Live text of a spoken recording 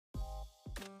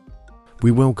We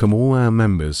welcome all our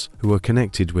members who are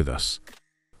connected with us,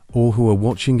 or who are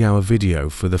watching our video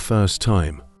for the first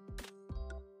time.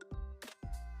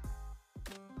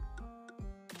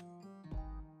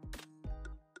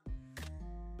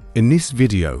 In this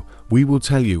video, we will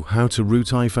tell you how to root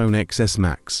iPhone XS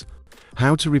Max,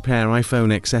 how to repair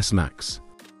iPhone XS Max.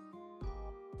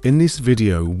 In this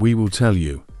video, we will tell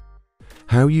you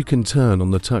how you can turn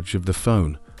on the touch of the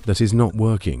phone that is not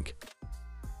working.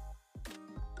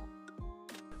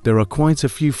 There are quite a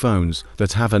few phones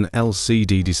that have an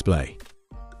LCD display,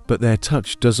 but their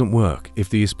touch doesn't work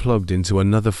if it is plugged into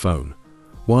another phone,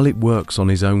 while it works on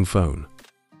his own phone.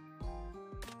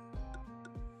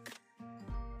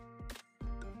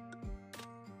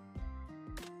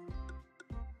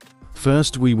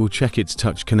 First, we will check its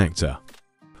touch connector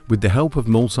with the help of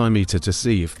multimeter to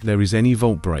see if there is any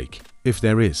volt break. If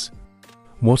there is,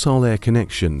 what are their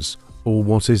connections, or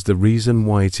what is the reason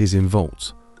why it is in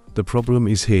volt? The problem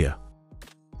is here.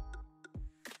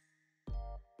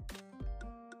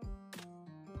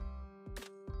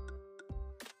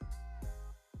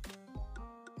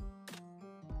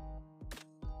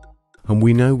 And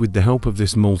we know with the help of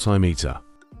this multimeter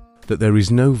that there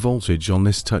is no voltage on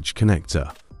this touch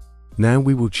connector. Now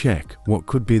we will check what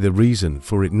could be the reason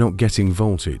for it not getting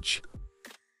voltage.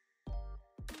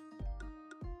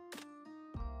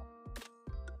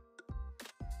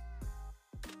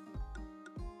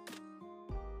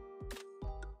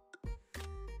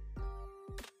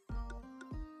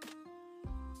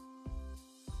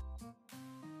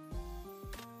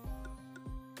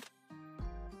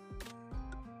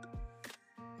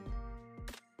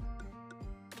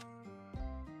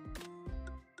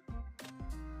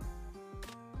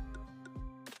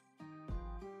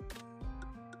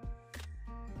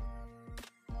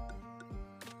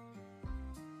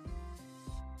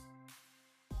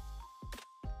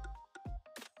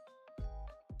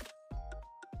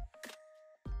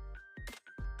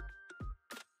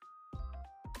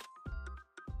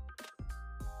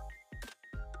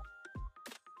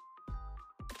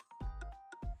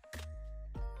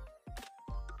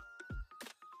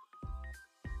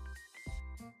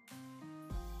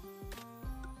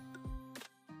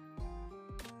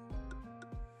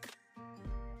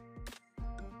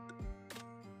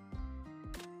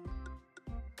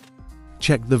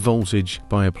 Check the voltage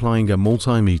by applying a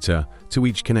multimeter to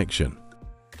each connection.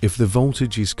 If the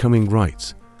voltage is coming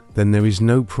right, then there is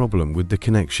no problem with the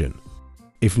connection.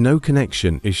 If no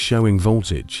connection is showing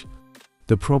voltage,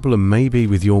 the problem may be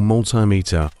with your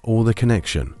multimeter or the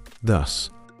connection. Thus,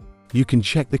 you can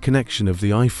check the connection of the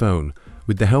iPhone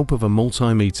with the help of a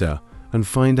multimeter and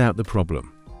find out the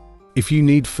problem. If you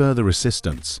need further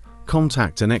assistance,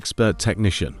 contact an expert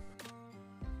technician.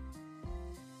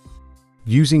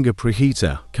 Using a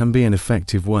preheater can be an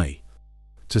effective way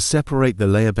to separate the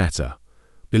layer better.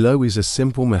 Below is a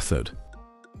simple method.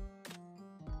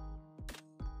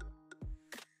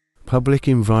 Public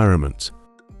environment.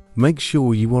 Make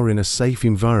sure you are in a safe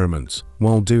environment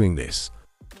while doing this.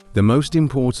 The most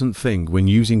important thing when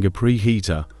using a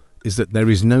preheater is that there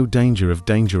is no danger of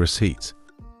dangerous heat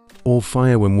or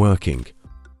fire when working.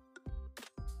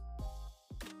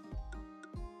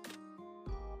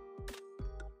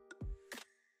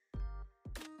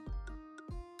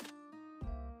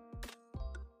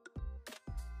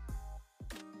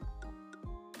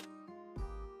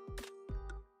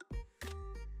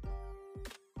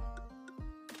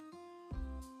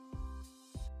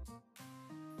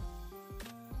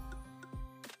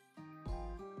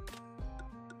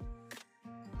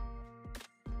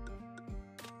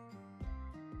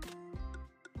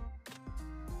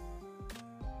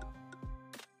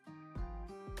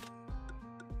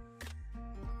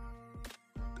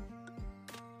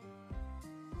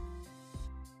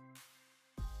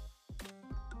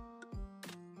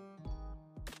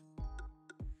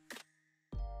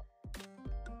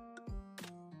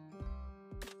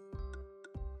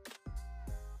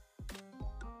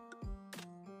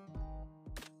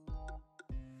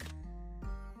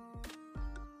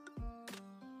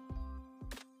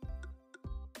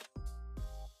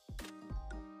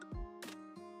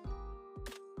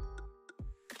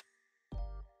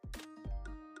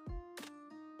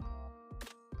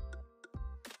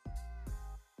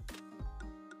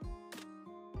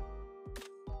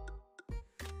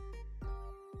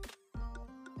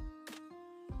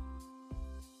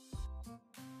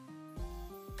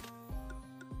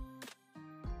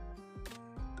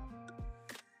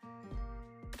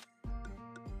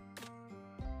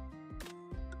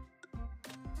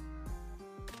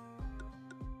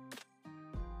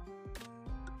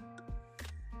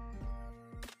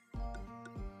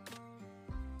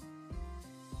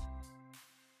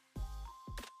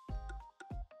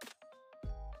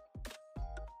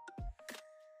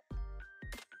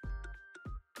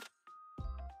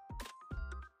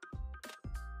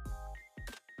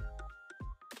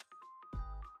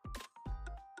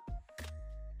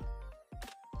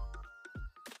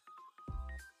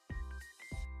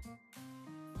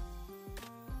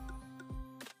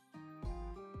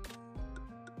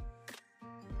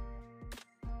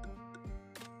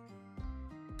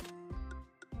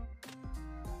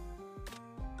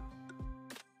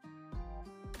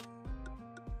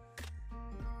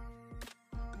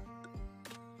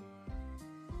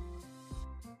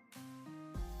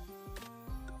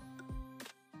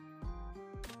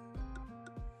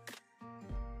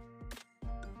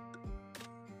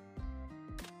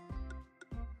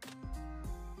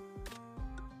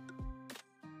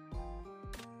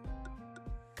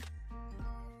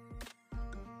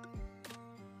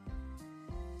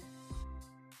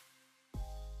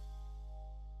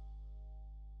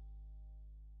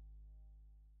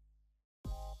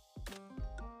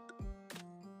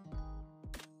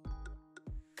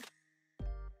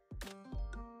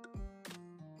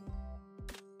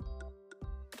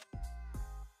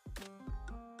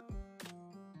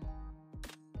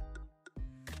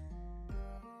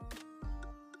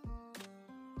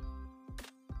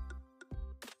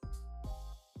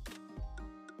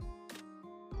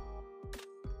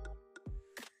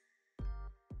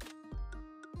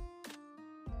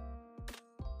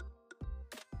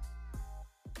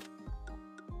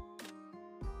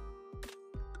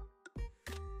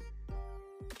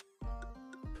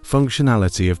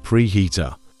 Functionality of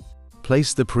preheater.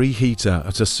 Place the preheater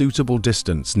at a suitable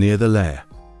distance near the layer.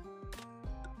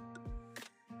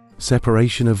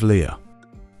 Separation of layer.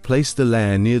 Place the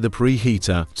layer near the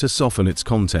preheater to soften its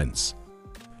contents.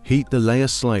 Heat the layer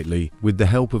slightly with the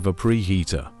help of a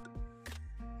preheater.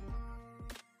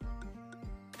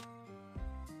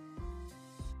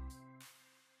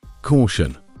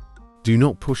 Caution: do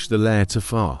not push the layer too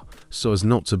far so as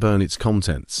not to burn its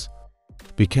contents.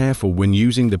 Be careful when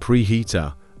using the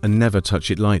preheater and never touch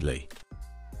it lightly.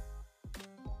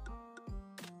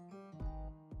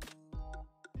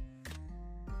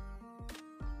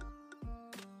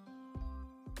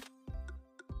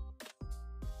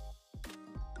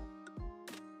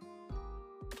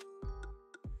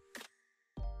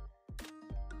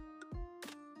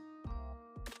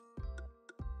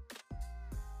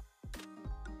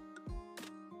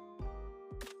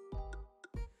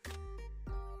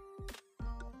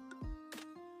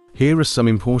 Here are some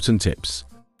important tips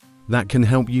that can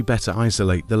help you better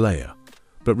isolate the layer,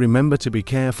 but remember to be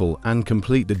careful and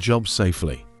complete the job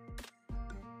safely.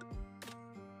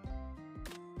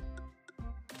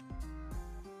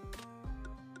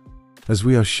 As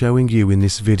we are showing you in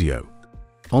this video,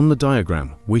 on the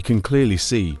diagram we can clearly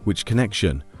see which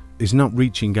connection is not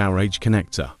reaching our H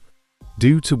connector,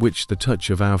 due to which the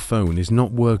touch of our phone is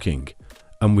not working,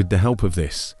 and with the help of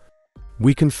this,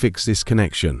 we can fix this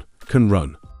connection, can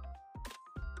run.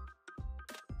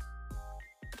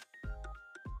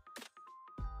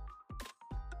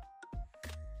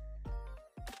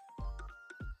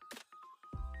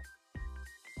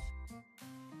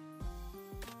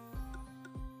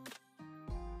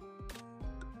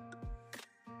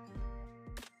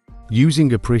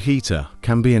 Using a preheater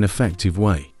can be an effective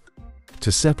way to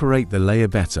separate the layer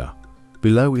better.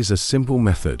 Below is a simple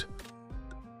method.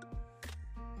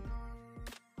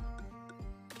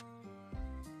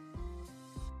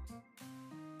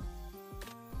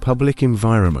 Public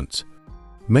environment.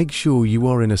 Make sure you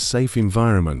are in a safe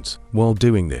environment while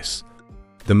doing this.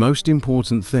 The most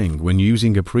important thing when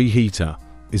using a preheater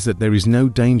is that there is no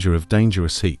danger of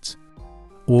dangerous heat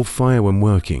or fire when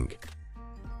working.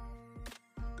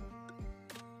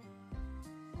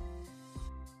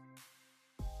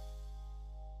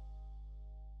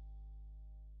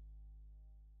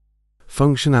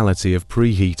 Functionality of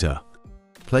preheater.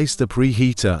 Place the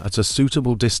preheater at a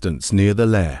suitable distance near the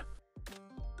layer.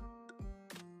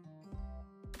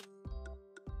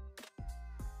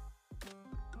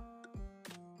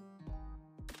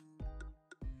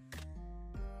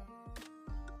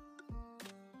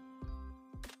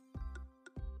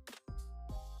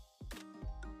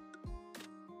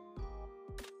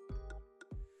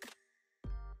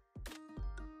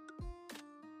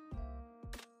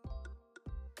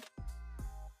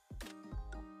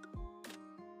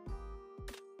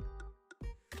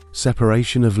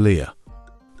 Separation of layer.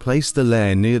 Place the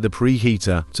layer near the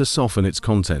preheater to soften its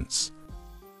contents.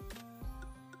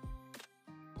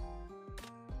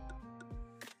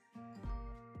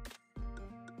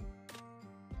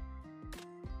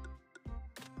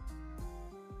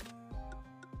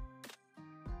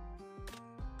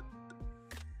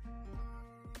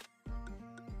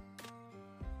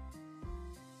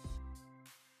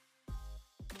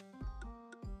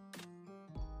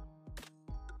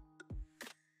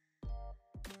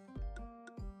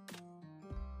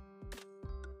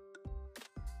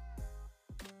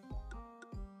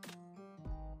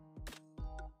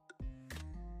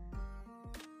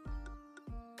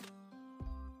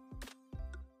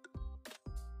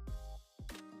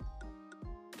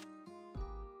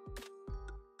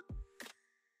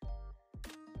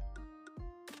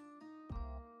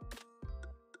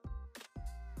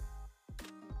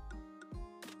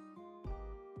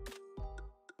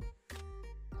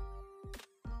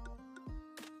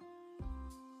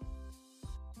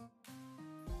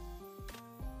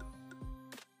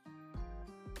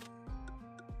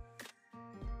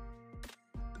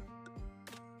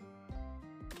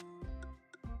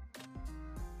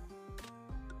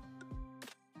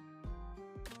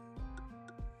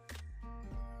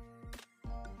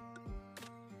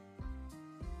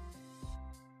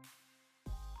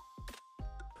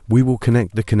 We will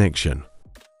connect the connection,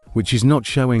 which is not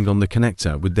showing on the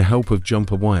connector, with the help of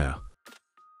jumper wire.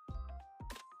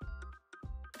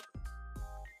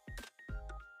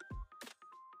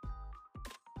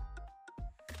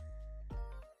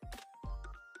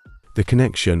 The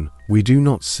connection we do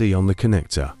not see on the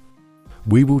connector.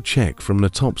 We will check from the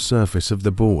top surface of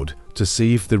the board to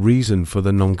see if the reason for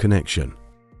the non-connection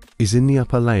is in the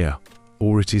upper layer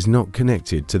or it is not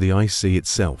connected to the IC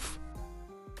itself.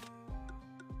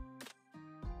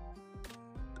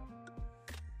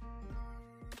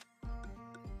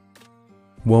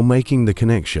 While making the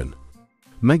connection,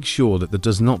 make sure that it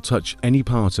does not touch any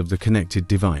part of the connected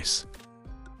device.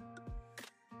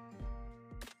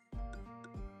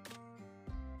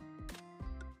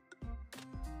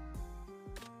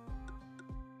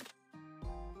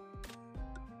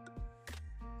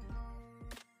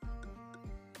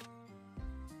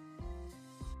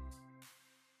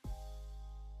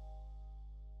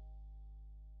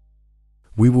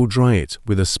 We will dry it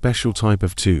with a special type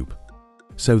of tube,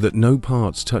 so that no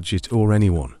parts touch it or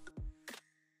anyone.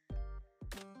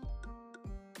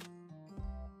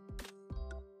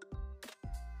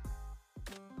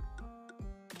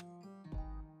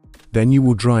 Then you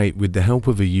will dry it with the help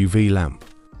of a UV lamp,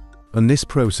 and this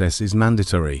process is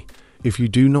mandatory if you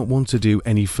do not want to do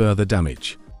any further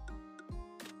damage.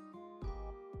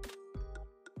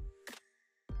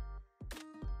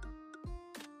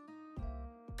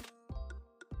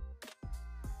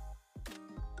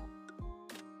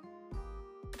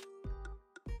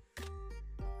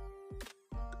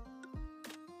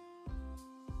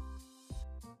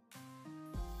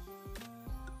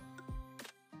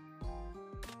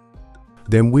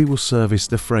 Then we will service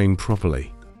the frame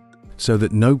properly, so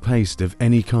that no paste of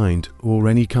any kind or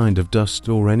any kind of dust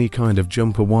or any kind of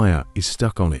jumper wire is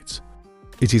stuck on it.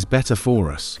 It is better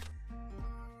for us.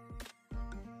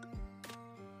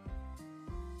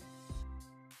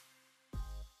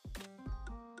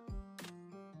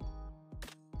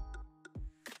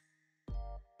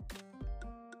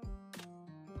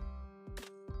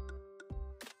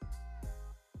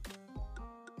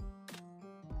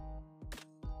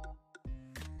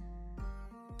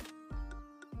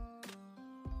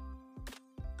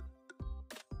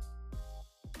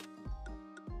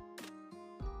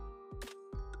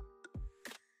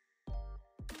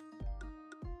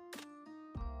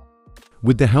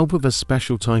 With the help of a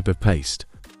special type of paste,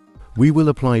 we will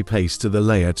apply paste to the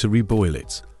layer to reboil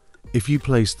it. If you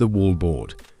place the wall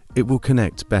board, it will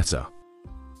connect better.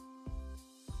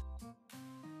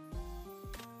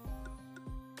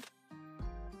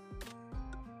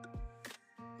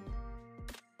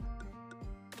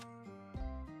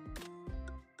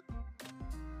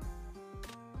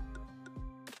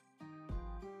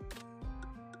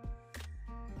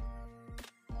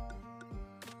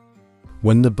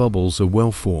 When the bubbles are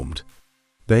well formed,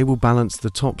 they will balance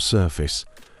the top surface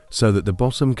so that the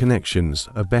bottom connections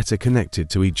are better connected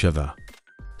to each other,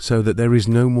 so that there is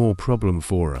no more problem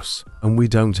for us and we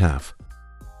don't have.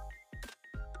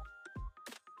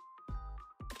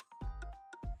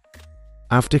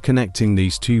 After connecting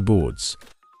these two boards,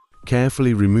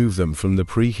 carefully remove them from the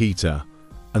preheater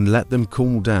and let them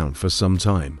cool down for some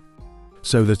time,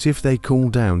 so that if they cool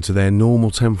down to their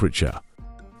normal temperature,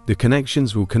 the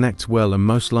connections will connect well, and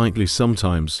most likely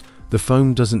sometimes the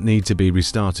phone doesn't need to be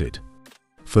restarted.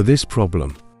 For this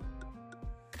problem,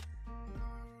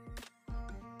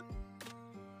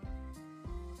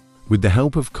 with the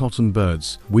help of cotton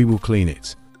buds, we will clean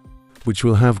it, which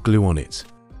will have glue on it.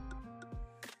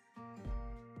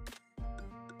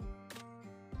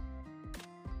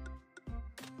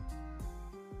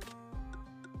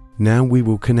 Now we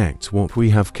will connect what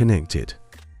we have connected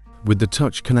with the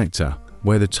touch connector,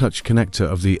 where the touch connector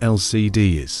of the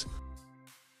LCD is.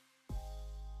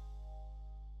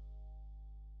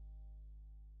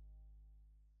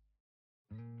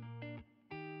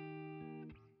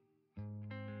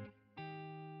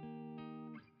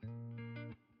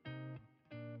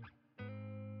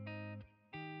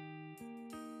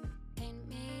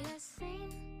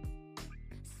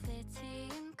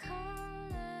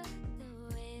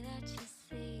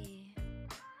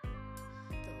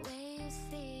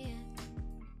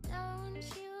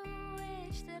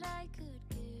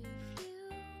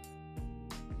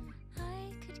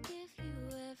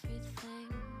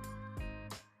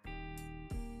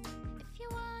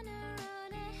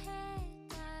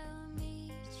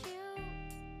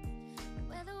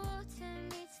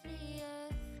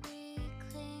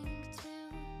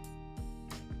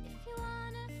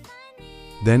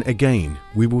 Then again,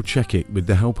 we will check it with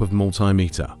the help of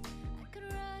multimeter.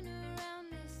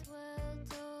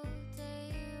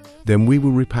 Then we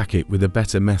will repack it with a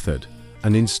better method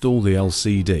and install the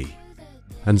LCD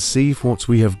and see if what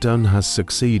we have done has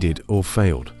succeeded or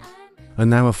failed.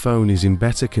 And now our phone is in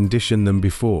better condition than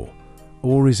before,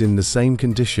 or is in the same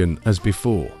condition as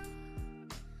before.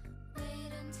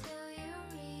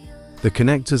 The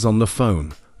connectors on the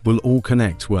phone will all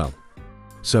connect well,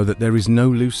 so that there is no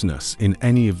looseness in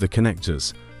any of the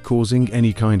connectors causing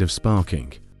any kind of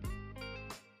sparking.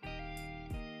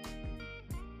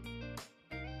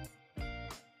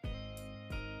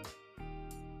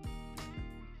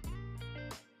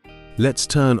 Let's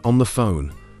turn on the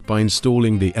phone by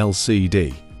installing the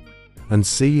LCD and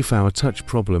see if our touch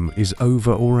problem is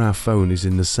over or our phone is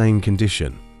in the same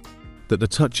condition, that the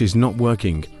touch is not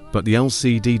working but the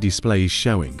LCD display is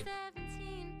showing.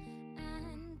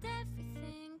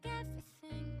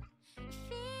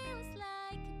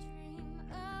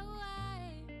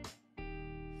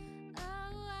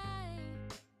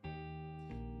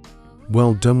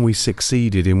 Well done, we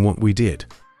succeeded in what we did.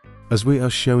 As we are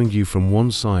showing you from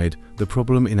one side, the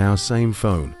problem in our same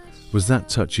phone was that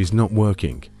touch is not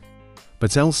working,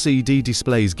 but LCD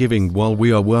display is giving while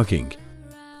we are working.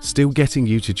 Still getting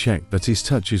you to check that his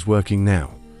touch is working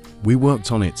now. We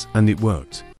worked on it and it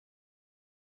worked.